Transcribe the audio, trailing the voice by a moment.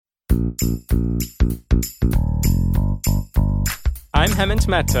I'm Hemant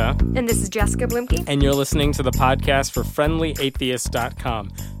Mehta. And this is Jessica Blimke. And you're listening to the podcast for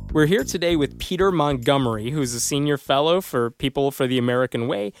FriendlyAtheist.com. We're here today with Peter Montgomery, who's a senior fellow for People for the American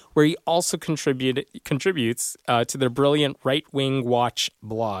Way, where he also contributes to their brilliant Right Wing Watch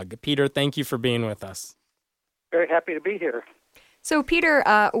blog. Peter, thank you for being with us. Very happy to be here. So,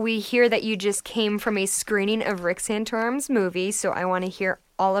 Peter, we hear that you just came from a screening of Rick Santorum's movie, so I want to hear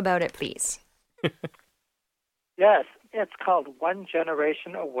all about it, please. Yes, it's called One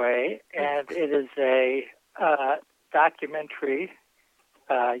Generation Away, and it is a documentary.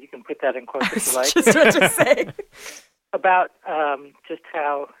 You can put that in quotes if you like. Just what to say. About just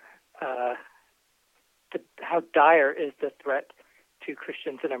how dire is the threat to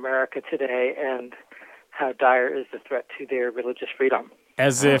Christians in America today, and how dire is the threat to their religious freedom.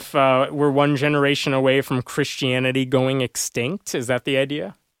 As if we're one generation away from Christianity going extinct? Is that the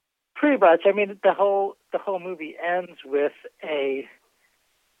idea? Pretty much. I mean, the whole movie ends with a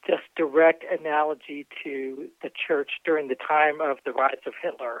just direct analogy to the church during the time of the rise of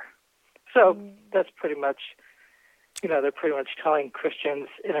Hitler. So that's pretty much, they're pretty much telling Christians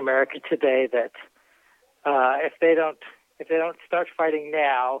in America today that if they don't start fighting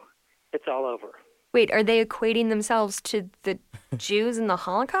now, it's all over. Wait, are they equating themselves to the Jews in the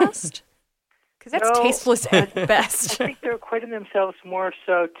Holocaust? Because that's tasteless at best. I think they're equating themselves more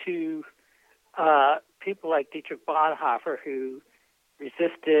so to people like Dietrich Bonhoeffer, who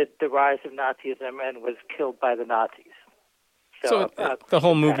resisted the rise of Nazism and was killed by the Nazis. So the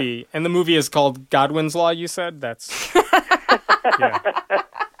whole movie, and the movie is called Godwin's Law, you said? That's... yeah.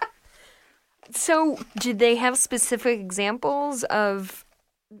 So did they have specific examples of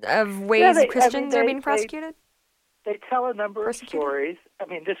ways Christians are being prosecuted? They tell a number of stories. I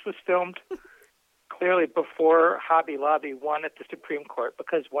mean, this was filmed clearly before Hobby Lobby won at the Supreme Court,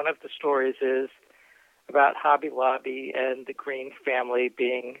 because one of the stories is about Hobby Lobby and the Green family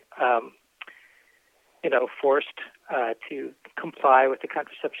being, forced to comply with the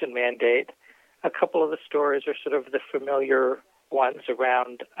contraception mandate. A couple of the stories are sort of the familiar ones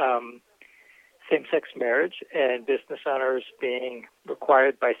around same-sex marriage and business owners being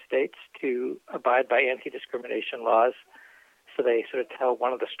required by states to abide by anti-discrimination laws. So they sort of tell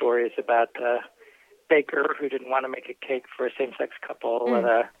one of the stories about a baker who didn't want to make a cake for a same-sex couple and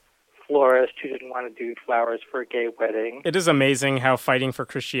a florist who didn't want to do flowers for a gay wedding. It is amazing how fighting for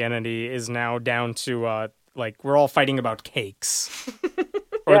Christianity is now down to, we're all fighting about cakes.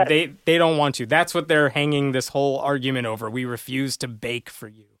 Or Yeah. they don't want to. That's what they're hanging this whole argument over. We refuse to bake for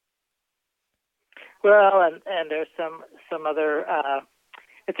you. Well, and there's some other.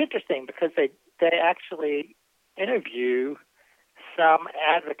 It's interesting because they actually interview some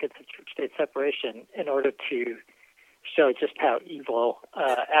advocates of church-state separation in order to show just how evil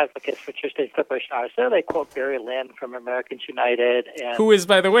advocates for church-state separation are. So they quote Barry Lynn from Americans United, and who is,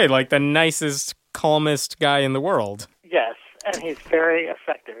 by the way, like the nicest, calmest guy in the world. Yes, and he's very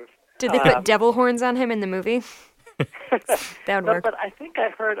effective. Did they put devil horns on him in the movie? That would work. But I think I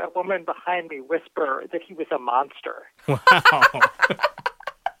heard a woman behind me whisper that he was a monster. Wow.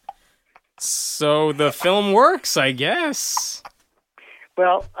 So the film works, I guess.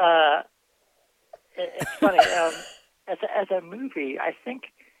 Well, it's funny. As a movie, I think,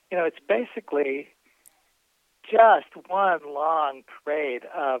 it's basically just one long parade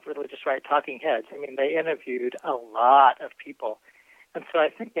of religious right talking heads. I mean, they interviewed a lot of people. And so I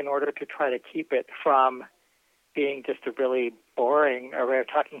think in order to try to keep it from being just a really boring array of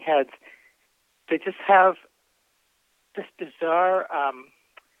talking heads, they just have this bizarre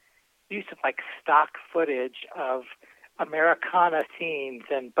use of stock footage of Americana scenes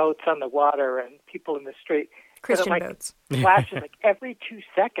and boats on the water and people in the street. Christian boats. Flashes every 2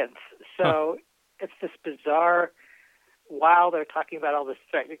 seconds. So it's this bizarre, while they're talking about all this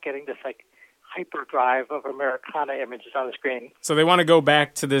threat, you're getting this hyperdrive of Americana images on the screen. So they want to go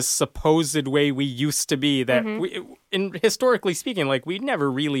back to this supposed way we used to be that, historically speaking, we never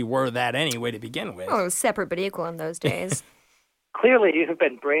really were that anyway to begin with. Oh, it was separate but equal in those days. Clearly, you have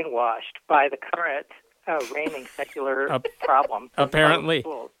been brainwashed by the current reigning secular problem. Apparently.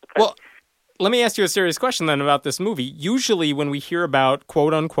 Well, let me ask you a serious question then about this movie. Usually when we hear about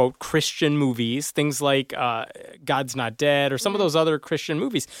quote-unquote Christian movies, things like God's Not Dead or some of those other Christian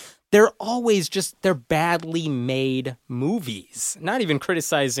movies, they're always they're badly made movies. Not even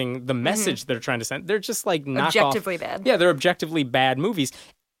criticizing the message they're trying to send. They're just knockoff. Objectively bad. Yeah, they're objectively bad movies.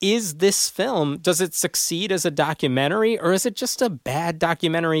 Is this film, does it succeed as a documentary, or is it just a bad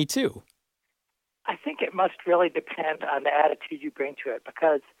documentary too? I think it must really depend on the attitude you bring to it,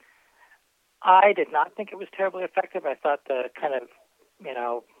 because I did not think it was terribly effective. I thought the kind of,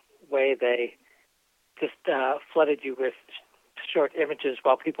 way they just flooded you with short images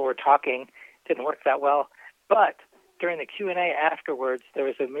while people were talking didn't work that well. But during the Q&A afterwards, there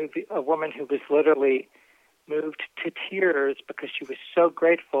was a woman who was literally moved to tears because she was so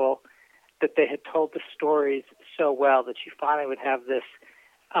grateful that they had told the stories so well that she finally would have this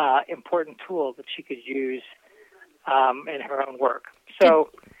important tool that she could use in her own work. So,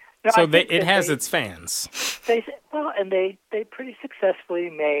 it has its fans. They pretty successfully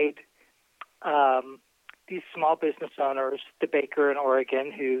made these small business owners, the baker in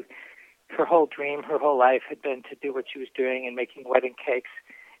Oregon, who her whole dream, her whole life had been to do what she was doing and making wedding cakes,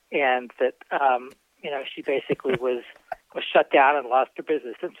 and that she basically was shut down and lost her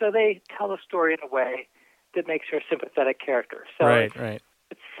business. And so they tell the story in a way that makes her a sympathetic character. So right.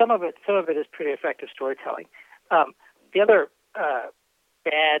 Some of it is pretty effective storytelling. The other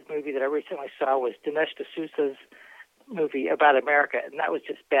bad movie that I recently saw was Dinesh D'Souza's movie about America, and that was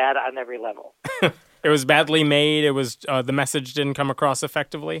just bad on every level. It was badly made. It was the message didn't come across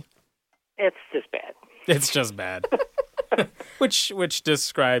effectively. It's just bad. It's just bad. which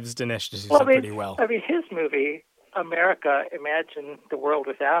describes Dinesh D'Souza pretty well. I mean, his movie, America, Imagine the World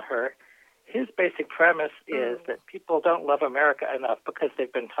Without Her, his basic premise is that people don't love America enough because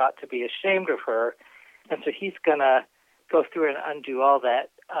they've been taught to be ashamed of her, and so he's going to go through and undo all that,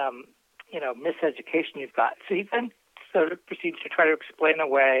 miseducation you've got. So he then sort of proceeds to try to explain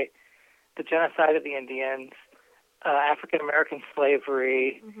away the genocide of the Indians, African-American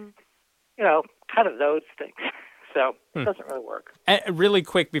slavery, kind of those things. So it doesn't really work. Really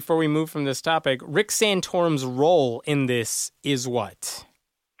quick, before we move from this topic, Rick Santorum's role in this is what?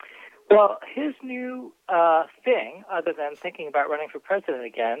 Well, his new thing, other than thinking about running for president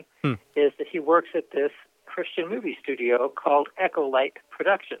again, is that he works at this Christian movie studio called Echolight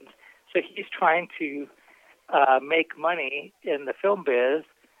Productions. So he's trying to make money in the film biz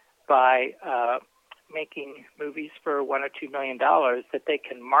by making movies for $1 or $2 million that they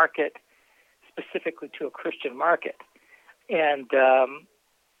can market specifically to a Christian market. And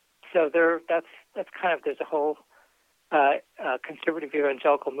so that's kind of, there's a whole conservative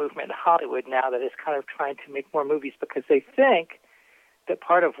evangelical movement in Hollywood now that is kind of trying to make more movies because they think that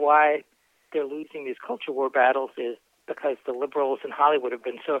part of why they're losing these culture war battles is because the liberals in Hollywood have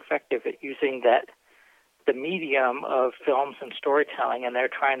been so effective at using the medium of films and storytelling, and they're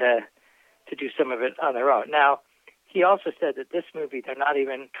trying to do some of it on their own. Now, he also said that this movie, they're not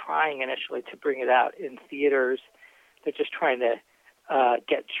even trying initially to bring it out in theaters. They're just trying to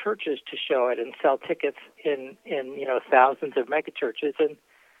get churches to show it and sell tickets in thousands of mega churches. And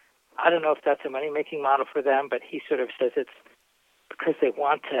I don't know if that's a money-making model for them, but he sort of says it's because they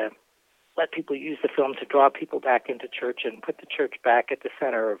want to let people use the film to draw people back into church and put the church back at the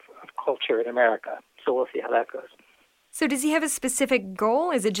center of culture in America. So we'll see how that goes. So does he have a specific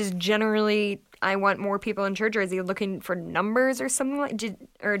goal? Is it just generally, I want more people in church, or is he looking for numbers or something like?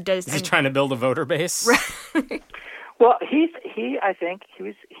 Is he trying to build a voter base? Right. Well, I think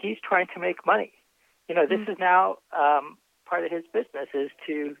he's trying to make money. This is now part of his business is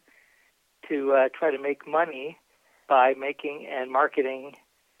to try to make money by making and marketing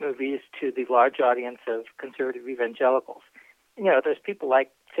movies to the large audience of conservative evangelicals. There's people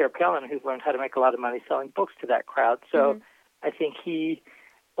like Sarah Palin who've learned how to make a lot of money selling books to that crowd. So I think he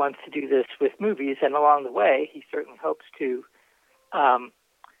wants to do this with movies, and along the way, he certainly hopes to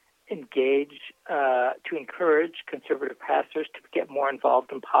encourage conservative pastors to get more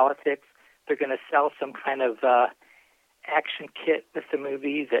involved in politics. They're going to sell some kind of action kit with the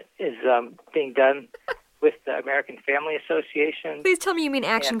movie that is being done with the American Family Association. Please tell me you mean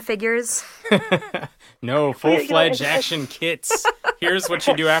action figures. No, full-fledged action kits. Here's what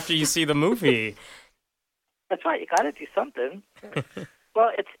you do after you see the movie. That's right. You got to do something.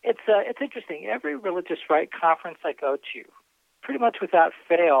 Well, it's interesting. Every religious right conference I go to, pretty much without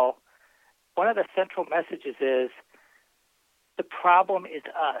fail, one of the central messages is the problem is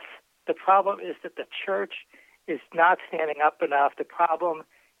us. The problem is that the church is not standing up enough. The problem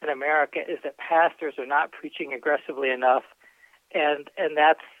in America is that pastors are not preaching aggressively enough, and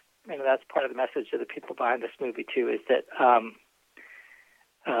that's part of the message of the people behind this movie too. Is that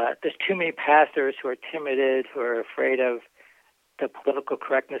there's too many pastors who are timid, who are afraid of the political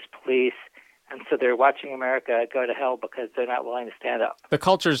correctness police, and so they're watching America go to hell because they're not willing to stand up. The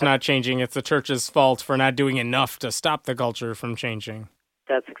culture's not changing. It's the church's fault for not doing enough to stop the culture from changing.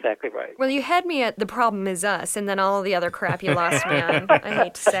 That's exactly right. Well, you had me at the problem is us, and then all the other crap you lost me on, I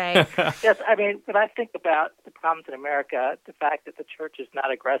hate to say. Yes, I mean, when I think about the problems in America, the fact that the church is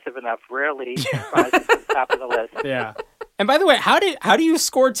not aggressive enough rarely rises to the top of the list. Yeah. And by the way, how do you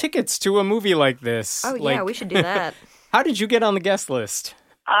score tickets to a movie like this? Oh, yeah, we should do that. How did you get on the guest list?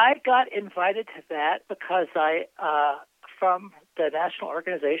 I got invited to that because from the National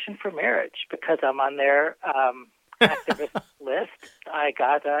Organization for Marriage, because I'm on their activist list. I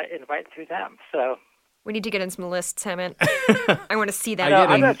got an invite through them. So we need to get in some lists, Hammett. I want to see that.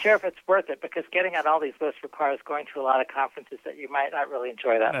 I'm not sure if it's worth it because getting on all these lists requires going to a lot of conferences that you might not really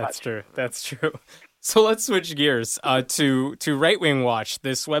enjoy that much. That's true. That's true. So let's switch gears to Right Wing Watch,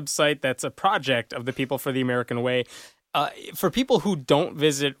 this website that's a project of the People for the American Way. For people who don't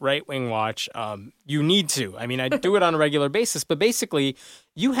visit Right Wing Watch, you need to. I mean, I do it on a regular basis, but basically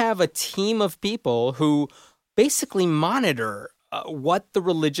you have a team of people who basically monitor what the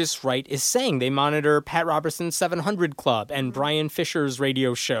religious right is saying. They monitor Pat Robertson's 700 Club and Brian Fisher's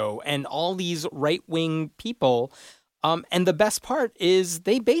radio show and all these right-wing people. And the best part is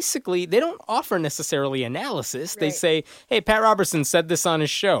they don't offer necessarily analysis. Right. They say, hey, Pat Robertson said this on his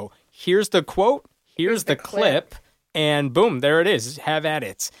show. Here's the quote. Here's the clip. And boom, there it is. Have at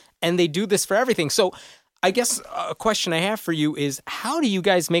it. And they do this for everything. So I guess a question I have for you is, how do you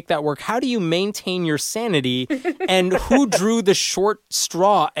guys make that work? How do you maintain your sanity? And who drew the short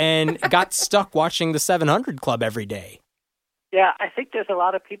straw and got stuck watching the 700 Club every day? Yeah, I think there's a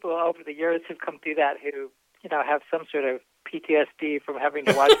lot of people over the years who've come through that who, have some sort of PTSD from having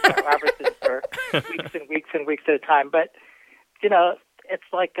to watch Pat Robertson for weeks and weeks and weeks at a time. But, it's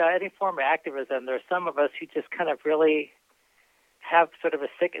like any form of activism. There's some of us who just kind of really have sort of a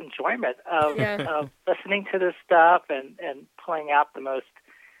sick enjoyment of listening to this stuff and pulling out the most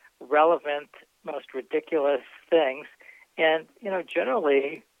relevant, most ridiculous things. And,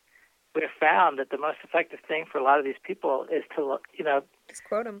 generally we've found that the most effective thing for a lot of these people is to, just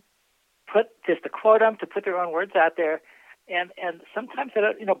quote them. To quote them, to put their own words out there. And sometimes,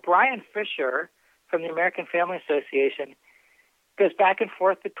 Brian Fisher from the American Family Association goes back and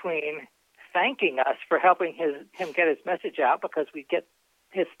forth between thanking us for helping him get his message out because we get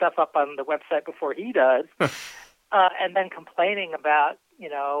his stuff up on the website before he does, and then complaining about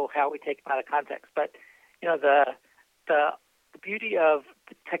how we take him out of context. But the beauty of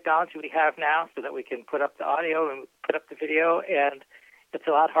the technology we have now, so that we can put up the audio and put up the video, and it's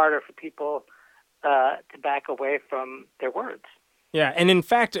a lot harder for people to back away from their words. Yeah, and in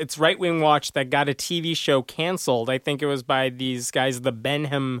fact, it's Right Wing Watch that got a TV show canceled. I think it was by these guys, the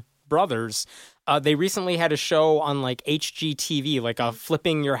Benham brothers. They recently had a show on like HGTV, like a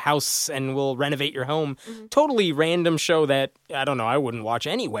flipping your house and we'll renovate your home. Mm-hmm. Totally random show that, I don't know, I wouldn't watch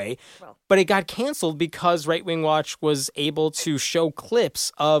anyway. Well. But it got canceled because Right Wing Watch was able to show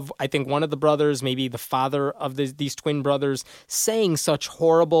clips of, I think, one of the brothers, maybe the father of these twin brothers, saying such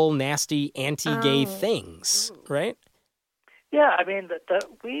horrible, nasty, anti-gay things, right? Yeah, I mean,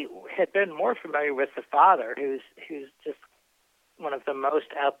 we had been more familiar with the father, who's just one of the most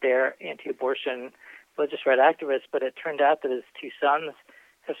out there anti-abortion religious right activists, but it turned out that his two sons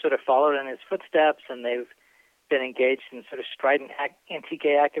have sort of followed in his footsteps, and they've been engaged in sort of strident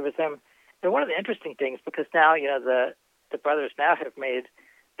anti-gay activism. And one of the interesting things, because now, the brothers now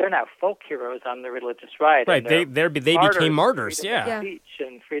they're now folk heroes on the religious right. Right, they became martyrs, freedom of speech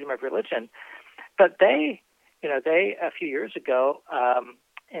and freedom of religion. But they a few years ago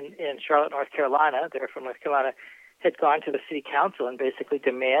in Charlotte, North Carolina, they're from North Carolina, had gone to the city council and basically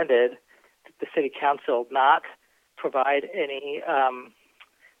demanded that the city council not provide any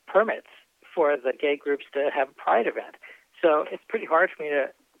permits for the gay groups to have a pride event. So it's pretty hard for me to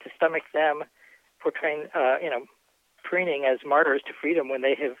stomach them portraying, preening as martyrs to freedom when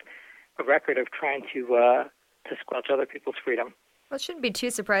they have a record of trying to squelch other people's freedom. Well, it shouldn't be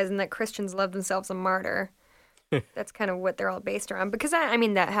too surprising that Christians love themselves a martyr. That's kind of what they're all based around. Because,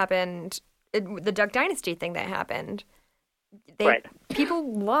 that happened, the Duck Dynasty thing that happened. Right.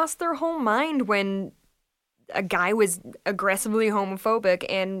 People lost their whole mind when a guy was aggressively homophobic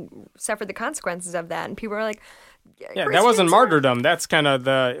and suffered the consequences of that. And people were like, yeah, that wasn't martyrdom. That's kind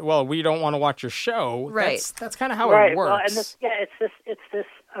of we don't want to watch your show. Right. That's kind of how it works. Well, and it's this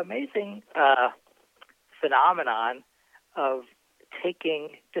amazing phenomenon of taking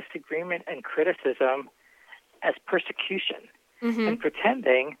disagreement and criticism as persecution, and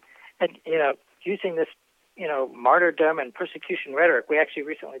pretending and using this martyrdom and persecution rhetoric. We actually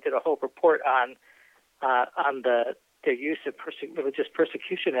recently did a whole report on their use of religious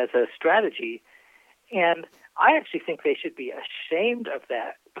persecution as a strategy, and I actually think they should be ashamed of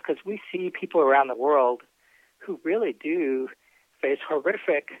that, because we see people around the world who really do face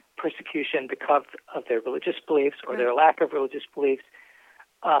horrific persecution because of their religious beliefs or their lack of religious beliefs.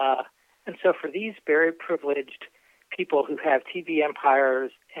 And so for these very privileged people who have TV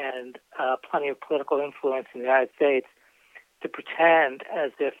empires and plenty of political influence in the United States to pretend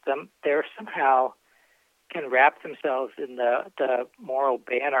as if they're somehow can wrap themselves in the moral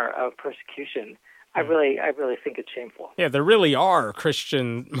banner of persecution, I really think it's shameful. Yeah, there really are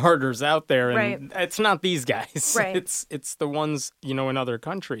Christian martyrs out there, and Right. it's not these guys. Right. It's the ones, in other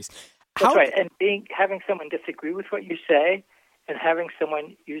countries. That's right. And having someone disagree with what you say, and having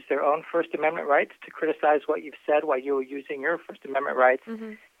someone use their own First Amendment rights to criticize what you've said while you were using your First Amendment rights,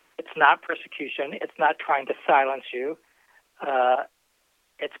 it's not persecution. It's not trying to silence you.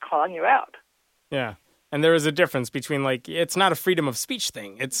 It's calling you out. Yeah. And there is a difference between, it's not a freedom of speech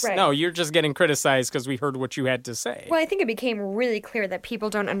thing. It's, Right. no, you're just getting criticized because we heard what you had to say. Well, I think it became really clear that people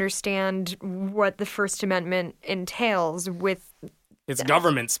don't understand what the First Amendment entails with It's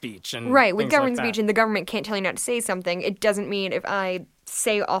government speech. And right, with things government like that. speech, and the government can't tell you not to say something. It doesn't mean if I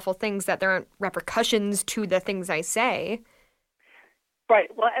say awful things that there aren't repercussions to the things I say. Right.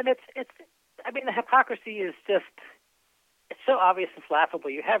 Well, and it's the hypocrisy is just, it's so obvious it's laughable.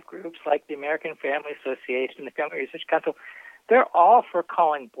 You have groups like the American Family Association, the Family Research Council. They're all for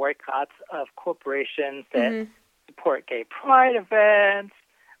calling boycotts of corporations that support gay pride events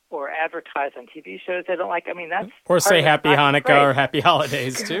or advertise on TV shows they don't like. That's Or say Happy Hanukkah great. or Happy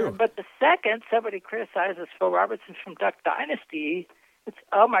Holidays, too. But the second somebody criticizes Phil Robertson from Duck Dynasty, it's,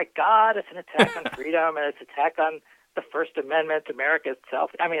 oh my God, it's an attack on freedom and it's an attack on the First Amendment, America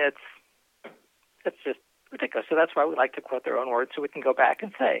itself. It's just ridiculous. So that's why we like to quote their own words so we can go back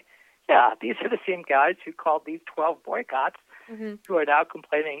and say, yeah, these are the same guys who called these 12 boycotts who are now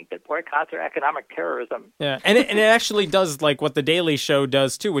complaining that boycotts are economic terrorism. Yeah, and it actually does like what The Daily Show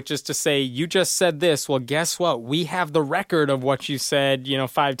does, too, which is to say, you just said this. Well, guess what? We have the record of what you said,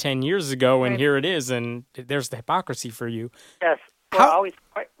 5-10 years ago, and here it is, and there's the hypocrisy for you. Yes,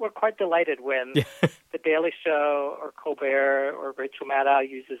 we're quite delighted when The Daily Show or Colbert or Rachel Maddow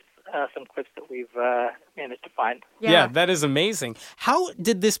uses some clips that we've managed to find. Yeah, that is amazing. How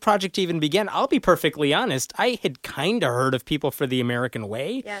did this project even begin? I'll be perfectly honest. I had kind of heard of People for the American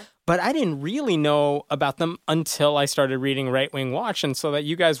Way, but I didn't really know about them until I started reading Right Wing Watch, and so that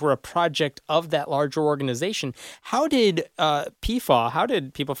you guys were a project of that larger organization. How did PFAW, how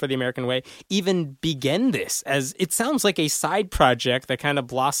did People for the American Way even begin this? As it sounds like a side project that kind of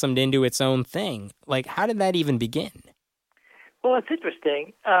blossomed into its own thing. Like, how did that even begin? Well, it's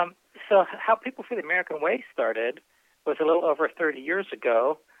interesting. So how People for the American Way started was a little over 30 years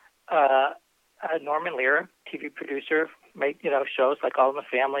ago. Norman Lear, TV producer, made shows like All in the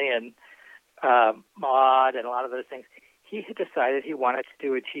Family and Maude and a lot of those things. He had decided he wanted to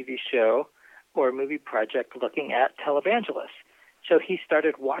do a TV show or a movie project looking at televangelists. So he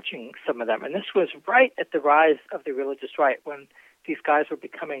started watching some of them, and this was right at the rise of the religious right when these guys were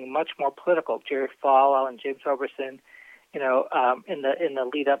becoming much more political. Jerry Falwell and James Robertson, in the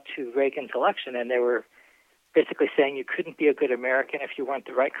lead up to Reagan's election, and they were basically saying you couldn't be a good American if you weren't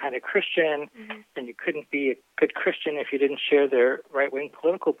the right kind of Christian, and you couldn't be a good Christian if you didn't share their right-wing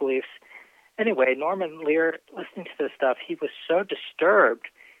political beliefs. Anyway, Norman Lear, listening to this stuff, he was so disturbed,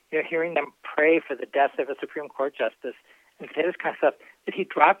 hearing them pray for the death of a Supreme Court justice and say this kind of stuff, that he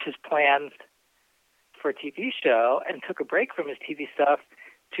dropped his plans for a TV show and took a break from his TV stuff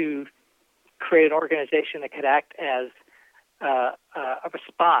to create an organization that could act as a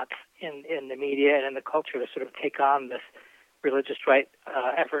response in the media and in the culture to sort of take on this religious right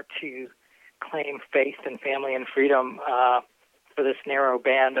effort to claim faith and family and freedom for this narrow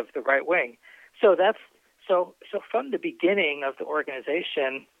band of the right wing. So so from the beginning of the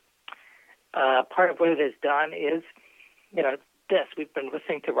organization, part of what it has done is, this. We've been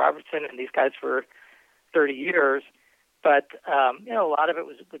listening to Robertson and these guys for 30 years, but a lot of it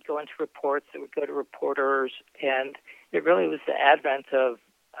would go into reports. It would go to reporters, and it really was the advent of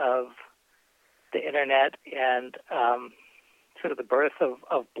the internet and sort of the birth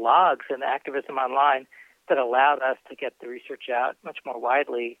of blogs and activism online that allowed us to get the research out much more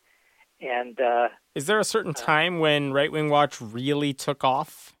widely. And is there a certain time when Right Wing Watch really took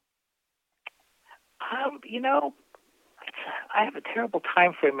off? I have a terrible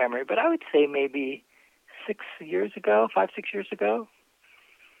time frame memory, but I would say maybe 5-6 years ago.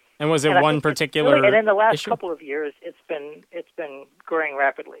 And was it one particular and in the last issue? couple of years, it's been growing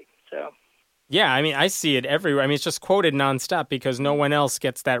rapidly. So. Yeah, I see it everywhere. It's just quoted nonstop because no one else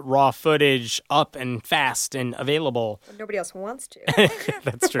gets that raw footage up and fast and available. Well, nobody else wants to.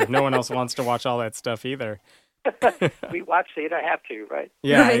 That's true. No one else wants to watch all that stuff either. We watch so you don't have to, right?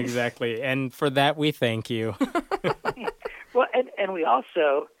 Yeah, Right. exactly. And for that, we thank you. Well, and we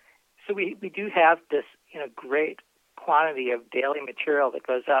also, so we do have this, great quantity of daily material that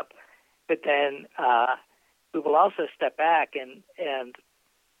goes up, but then we will also step back and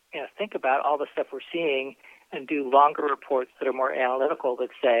think about all the stuff we're seeing and do longer reports that are more analytical that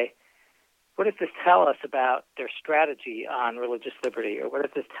say, what does this tell us about their strategy on religious liberty, or what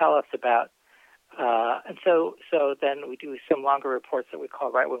does this tell us about? And so then we do some longer reports that we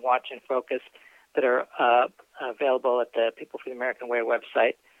call Right Wing Watch and Focus that are available at the People for the American Way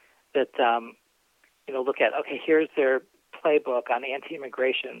website. That look at, okay, here's their playbook on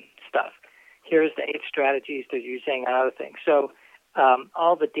anti-immigration stuff. Here's the 8 strategies they're using and other things. So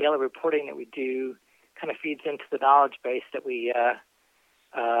all the daily reporting that we do kind of feeds into the knowledge base that we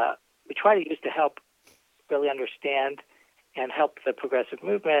try to use to help really understand and help the progressive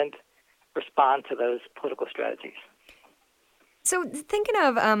movement respond to those political strategies. So thinking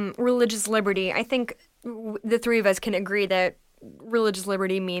of religious liberty, I think the three of us can agree that religious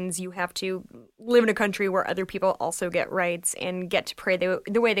liberty means you have to live in a country where other people also get rights and get to pray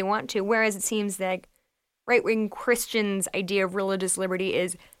the way they want to, whereas it seems that right-wing Christians' idea of religious liberty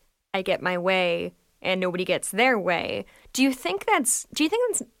is I get my way and nobody gets their way. Do you think that's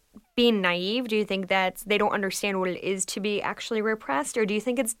being naive? Do you think that they don't understand what it is to be actually repressed? Or do you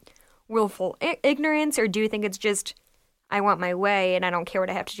think it's willful ignorance? Or do you think it's just, I want my way and I don't care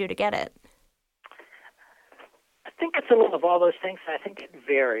what I have to do to get it? I think it's a little of all those things, and I think it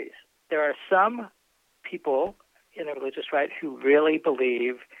varies. There are some people in the religious right who really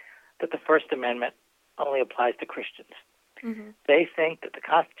believe that the First Amendment only applies to Christians. Mm-hmm. They think that the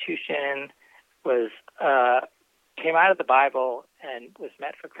Constitution came out of the Bible and was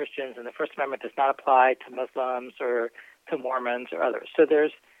meant for Christians, and the First Amendment does not apply to Muslims or to Mormons or others. So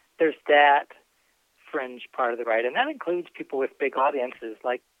there's that fringe part of the right, and that includes people with big audiences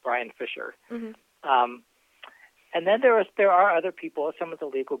like Brian Fisher. Mm-hmm. And then there are other people, some of the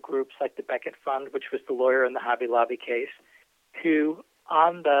legal groups like the Becket Fund, which was the lawyer in the Hobby Lobby case, who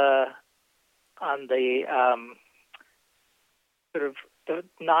on the sort of the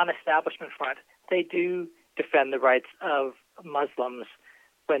non-establishment front, they do defend the rights of Muslims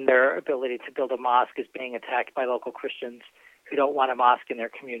when their ability to build a mosque is being attacked by local Christians who don't want a mosque in their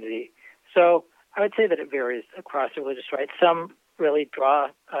community. So I would say that it varies across religious rights. Some really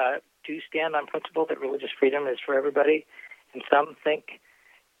do stand on principle that religious freedom is for everybody, and some think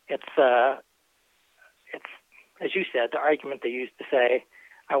it's as you said, the argument they use to say,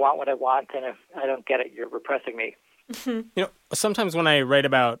 I want what I want, and if I don't get it, you're repressing me. Sometimes when I write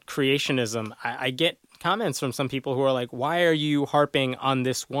about creationism, I get comments from some people who are like, why are you harping on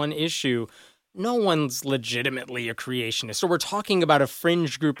this one issue? No one's legitimately a creationist. So we're talking about a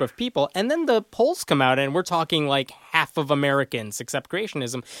fringe group of people. And then the polls come out and we're talking like half of Americans accept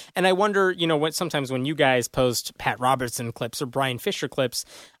creationism. And I wonder, sometimes when you guys post Pat Robertson clips or Brian Fisher clips,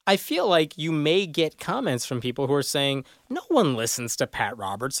 I feel like you may get comments from people who are saying, no one listens to Pat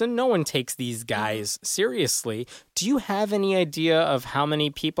Robertson. No one takes these guys seriously. Do you have any idea of how many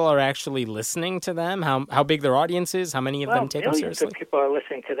people are actually listening to them? How big their audience is? How many of them take them seriously? Millions of people are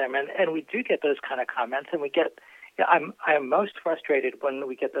listening to them. And we do get those kind of comments. And we get, I'm most frustrated when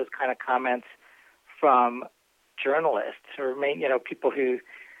we get those kind of comments from journalists or people who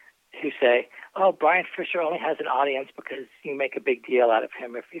say, oh, Brian Fisher only has an audience because you make a big deal out of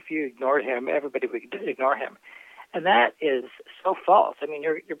him. If you ignored him, everybody would ignore him. And that is so false. I mean,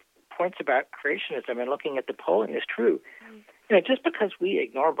 your points about creationism and looking at the polling is true. Just because we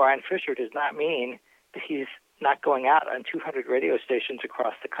ignore Brian Fisher does not mean that he's not going out on 200 radio stations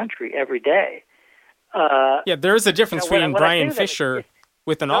across the country every day. There is a difference between Brian Fisher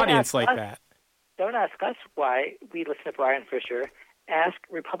with an audience like that. Don't ask us why we listen to Brian Fisher. Ask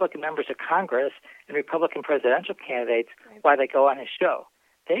Republican members of Congress and Republican presidential candidates why they go on his show.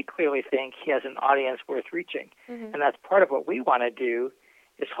 They clearly think he has an audience worth reaching. Mm-hmm. And that's part of what we want to do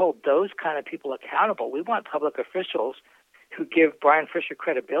is hold those kind of people accountable. We want public officials who give Brian Fisher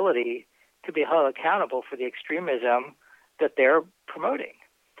credibility to be held accountable for the extremism that they're promoting.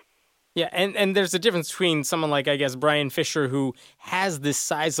 Yeah, and there's a difference between someone like, I guess, Brian Fisher, who has this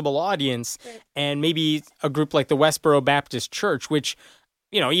sizable audience, and maybe a group like the Westboro Baptist Church, which,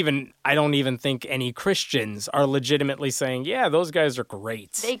 I don't even think any Christians are legitimately saying, yeah, those guys are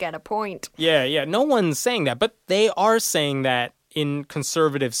great. They got a point. Yeah, no one's saying that, but they are saying that in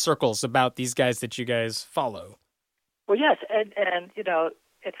conservative circles about these guys that you guys follow. Well, yes, and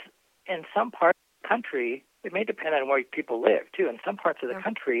it's in some parts of the country, it may depend on where people live, too. In some parts of the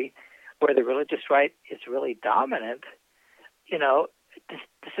country, where the religious right is really dominant,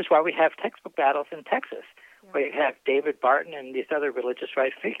 this is why we have textbook battles in Texas, where you have David Barton and these other religious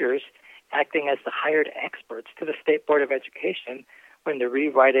right figures acting as the hired experts to the State Board of Education when they're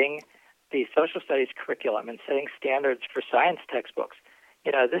rewriting the social studies curriculum and setting standards for science textbooks.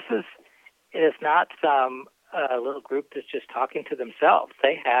 It is not some little group that's just talking to themselves.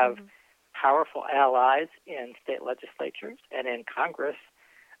 They have powerful allies in state legislatures and in Congress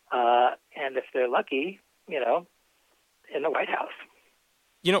and if they're lucky, in the White House.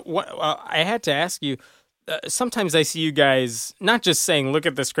 You know what? I had to ask you. Sometimes I see you guys not just saying, "Look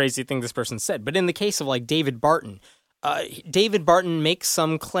at this crazy thing this person said," but in the case of like David Barton, David Barton makes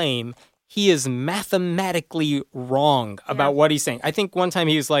some claim. He is mathematically wrong about what he's saying. I think one time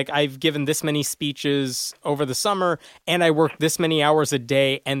he was like, I've given this many speeches over the summer and I work this many hours a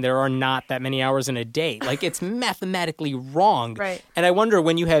day and there are not that many hours in a day. Like, it's mathematically wrong. Right. And I wonder,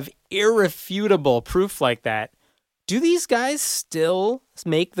 when you have irrefutable proof like that, do these guys still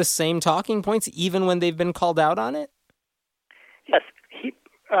make the same talking points even when they've been called out on it? Yes.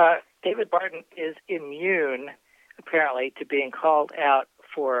 David Barton is immune, apparently, to being called out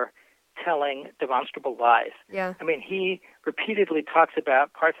for telling demonstrable lies. Yeah. I mean, he repeatedly talks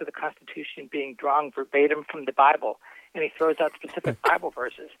about parts of the Constitution being drawn verbatim from the Bible, and he throws out specific Bible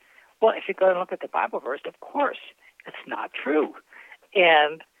verses. Well, if you go and look at the Bible verse, of course, it's not true.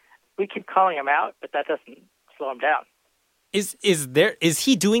 And we keep calling him out, but that doesn't slow him down. Is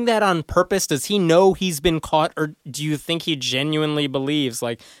he doing that on purpose? Does he know he's been caught, or do you think he genuinely believes,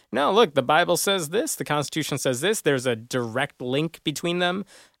 like, no, look, the Bible says this, the Constitution says this, there's a direct link between them?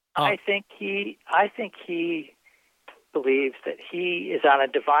 I think he believes that he is on a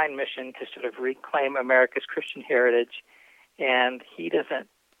divine mission to sort of reclaim America's Christian heritage, and he doesn't,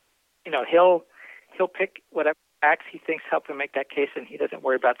 he'll pick whatever facts he thinks help him make that case, and he doesn't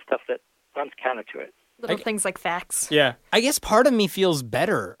worry about stuff that runs counter to it. Little things like facts. Yeah. I guess part of me feels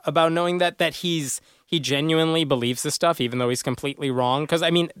better about knowing that he genuinely believes this stuff, even though he's completely wrong. Because,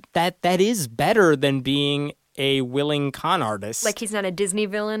 I mean, that is better than being a willing con artist. Like he's not a Disney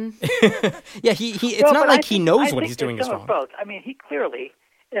villain. Yeah, it's not like he knows what he's doing is wrong. Both. I mean, he clearly,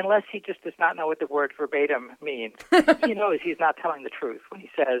 unless he just does not know what the word verbatim means, he knows he's not telling the truth when he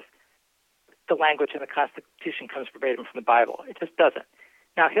says the language in the Constitution comes verbatim from the Bible. It just doesn't.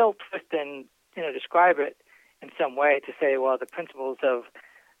 Now, he'll twist and describe it in some way to say, well, the principles of,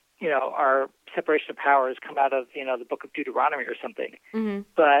 our separation of powers come out of, the book of Deuteronomy or something. Mm-hmm.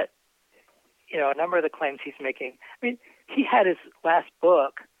 But, a number of the claims he's making, I mean, he had his last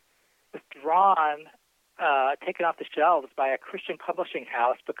book withdrawn, taken off the shelves by a Christian publishing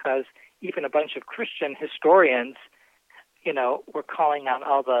house because even a bunch of Christian historians, were calling out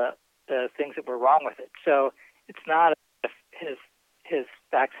all the things that were wrong with it. So it's not as if his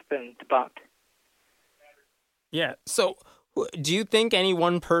facts have been debunked. Yeah. So do you think any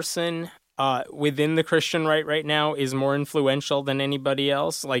one person within the Christian right now is more influential than anybody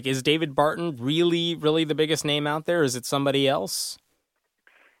else? Like, is David Barton really, really the biggest name out there? Is it somebody else?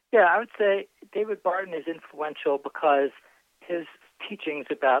 Yeah, I would say David Barton is influential because his teachings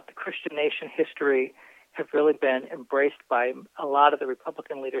about the Christian nation history have really been embraced by a lot of the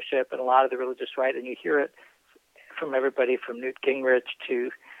Republican leadership and a lot of the religious right, and you hear it from everybody from Newt Gingrich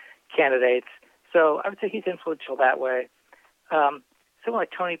to candidates. So I would say he's influential that way. Someone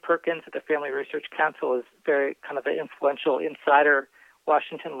like Tony Perkins at the Family Research Council is very kind of an influential insider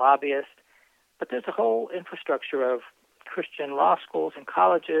Washington lobbyist. But there's a whole infrastructure of Christian law schools and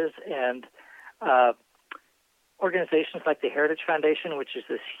colleges and organizations like the Heritage Foundation, which is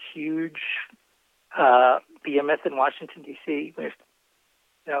this huge behemoth in Washington, D.C.,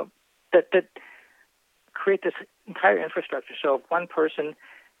 that create this entire infrastructure. So if one person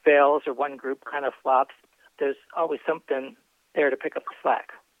fails or one group kind of flops, there's always something there to pick up the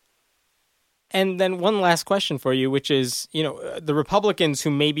slack. And then one last question for you, which is, the Republicans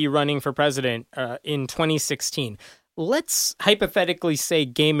who may be running for president in 2016, let's hypothetically say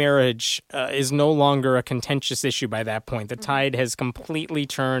gay marriage is no longer a contentious issue by that point. The tide has completely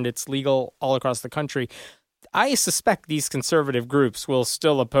turned. It's legal all across the country. I suspect these conservative groups will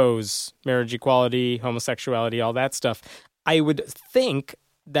still oppose marriage equality, homosexuality, all that stuff. I would think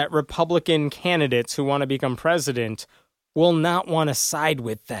that Republican candidates who want to become president will not want to side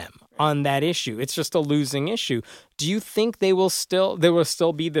with them on that issue. It's just a losing issue. Do you think there will still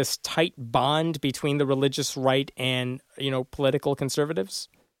be this tight bond between the religious right and, political conservatives?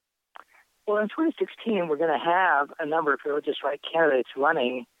 Well, in 2016, we're going to have a number of religious right candidates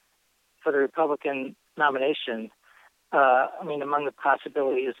running for the Republican nomination. Among the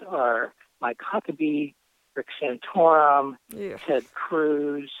possibilities are Mike Huckabee, Rick Santorum, Ted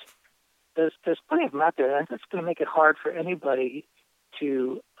Cruz. There's plenty of them out there, and that's going to make it hard for anybody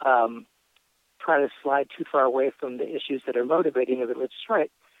to try to slide too far away from the issues that are motivating the religious right.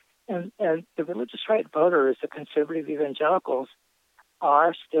 And the religious right voters, the conservative evangelicals,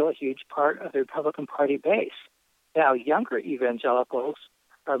 are still a huge part of the Republican Party base. Now, younger evangelicals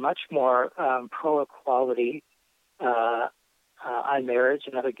are much more pro-equality on marriage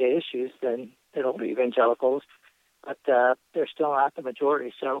and other gay issues than older evangelicals. but they're still not the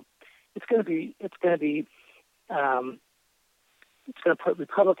majority. So it's going to put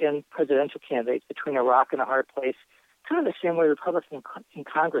Republican presidential candidates between a rock and a hard place, kind of the same way Republicans in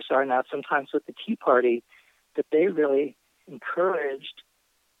Congress are now sometimes with the Tea Party, that they really encouraged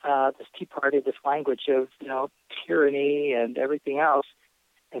this Tea Party, this language of, tyranny and everything else.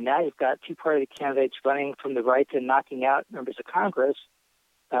 And now you've got Tea Party candidates running from the right and knocking out members of Congress,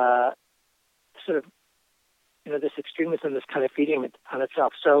 sort of, this extremism is kind of feeding it on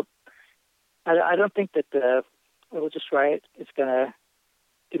itself. So I don't think that the religious right is going to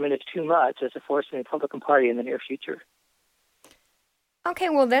diminish too much as a force in the Republican Party in the near future. Okay,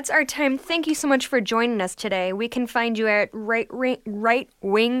 well, that's our time. Thank you so much for joining us today. We can find you at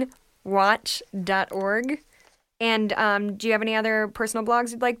rightwingwatch.org. And do you have any other personal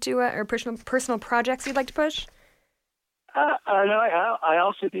blogs you'd like to, or personal projects you'd like to push? No, I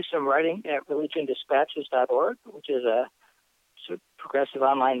also do some writing at religiondispatches.org, which is a sort of progressive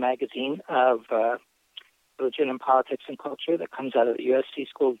online magazine of religion and politics and culture that comes out of the USC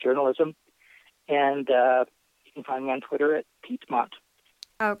School of Journalism. And you can find me on Twitter at Piedmont.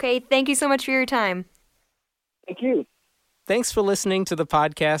 Okay, thank you so much for your time. Thank you. Thanks for listening to the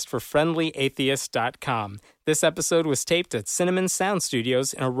podcast for FriendlyAtheist.com. This episode was taped at Cinnamon Sound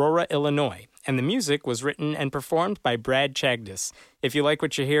Studios in Aurora, Illinois, and the music was written and performed by Brad Chagdis. If you like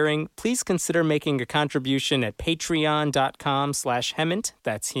what you're hearing, please consider making a contribution at patreon.com/Hemant,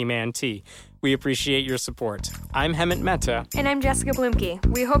 that's He-Man T. We appreciate your support. I'm Hemant Mehta. And I'm Jessica Blumke.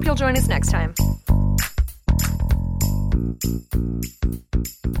 We hope you'll join us next time.